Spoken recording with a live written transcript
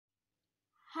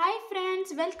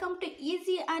friends, welcome to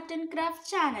Easy Art and Craft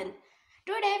channel.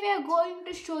 Today we are going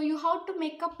to show you how to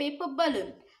make a paper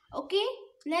balloon. Okay,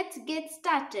 let's get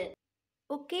started.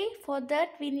 Okay, for that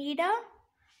we need a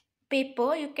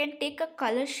paper. You can take a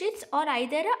color sheets or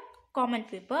either a common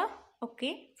paper.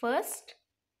 Okay, first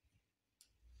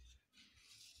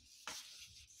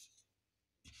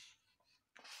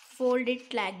fold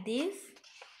it like this.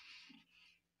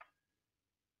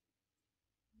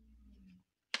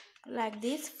 Like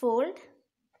this, fold.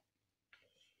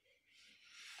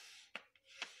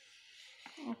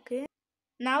 Okay,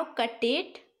 now cut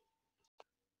it.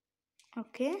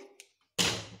 Okay,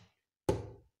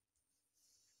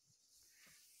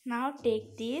 now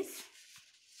take this,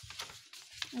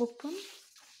 open,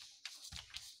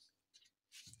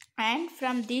 and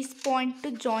from this point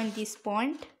to join this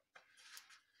point.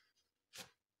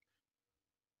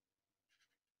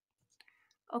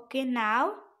 Okay,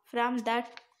 now from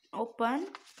that open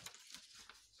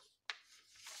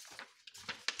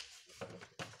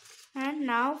and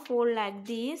now fold like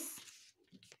this.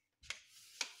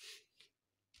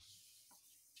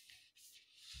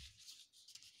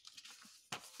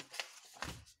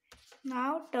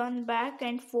 Now turn back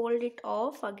and fold it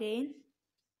off again.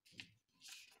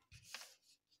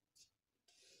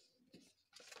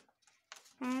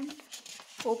 And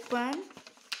open.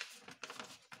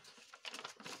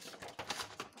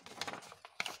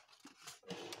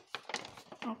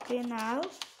 Okay, now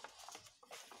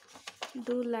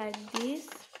do like this.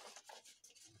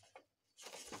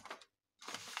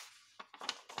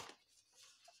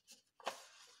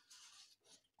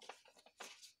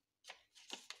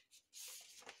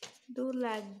 Do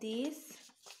like this.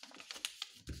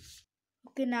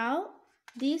 Okay, now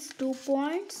these 2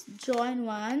 points join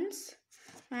once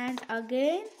and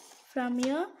again from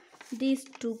here these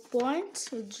 2 points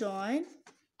join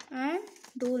and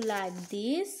do like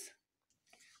this.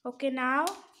 Okay, now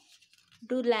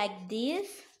do like this.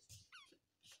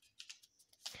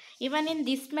 Even in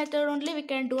this method only we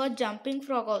can do a jumping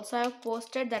frog also. I have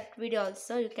posted that video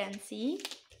also, you can see.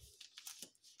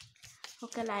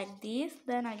 Okay, like this.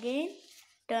 Then again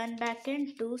turn back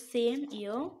and do same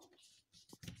here.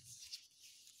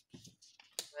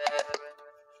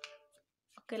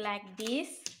 Okay, like this.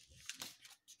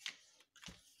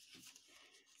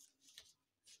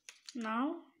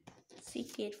 Now see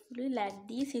carefully, like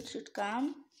this it should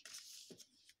come.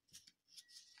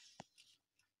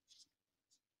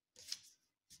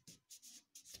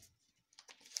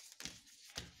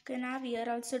 Okay, now here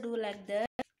also do like that.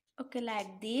 Okay,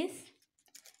 like this.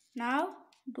 Now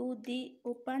do the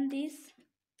open this,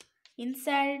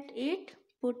 inside it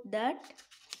put that.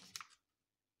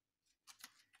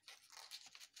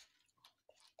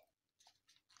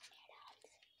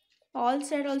 All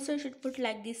side also should put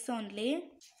like this only.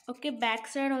 Okay, back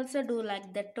side also do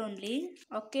like that only.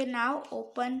 Okay, now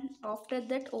open, after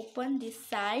that open these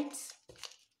sides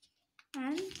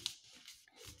and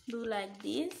do like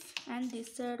this, and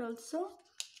this side also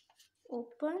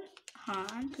open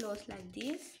and close like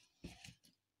this.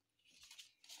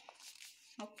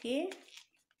 Okay,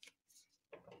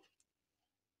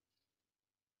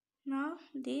 now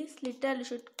this little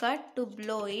should cut to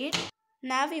blow it.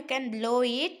 Now you can blow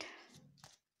it.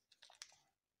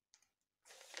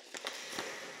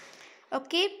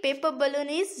 Okay, paper balloon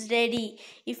is ready.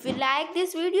 If you like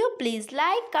this video, please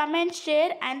like, comment,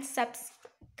 share and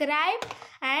subscribe,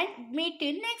 and meet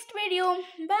you next video.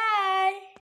 Bye.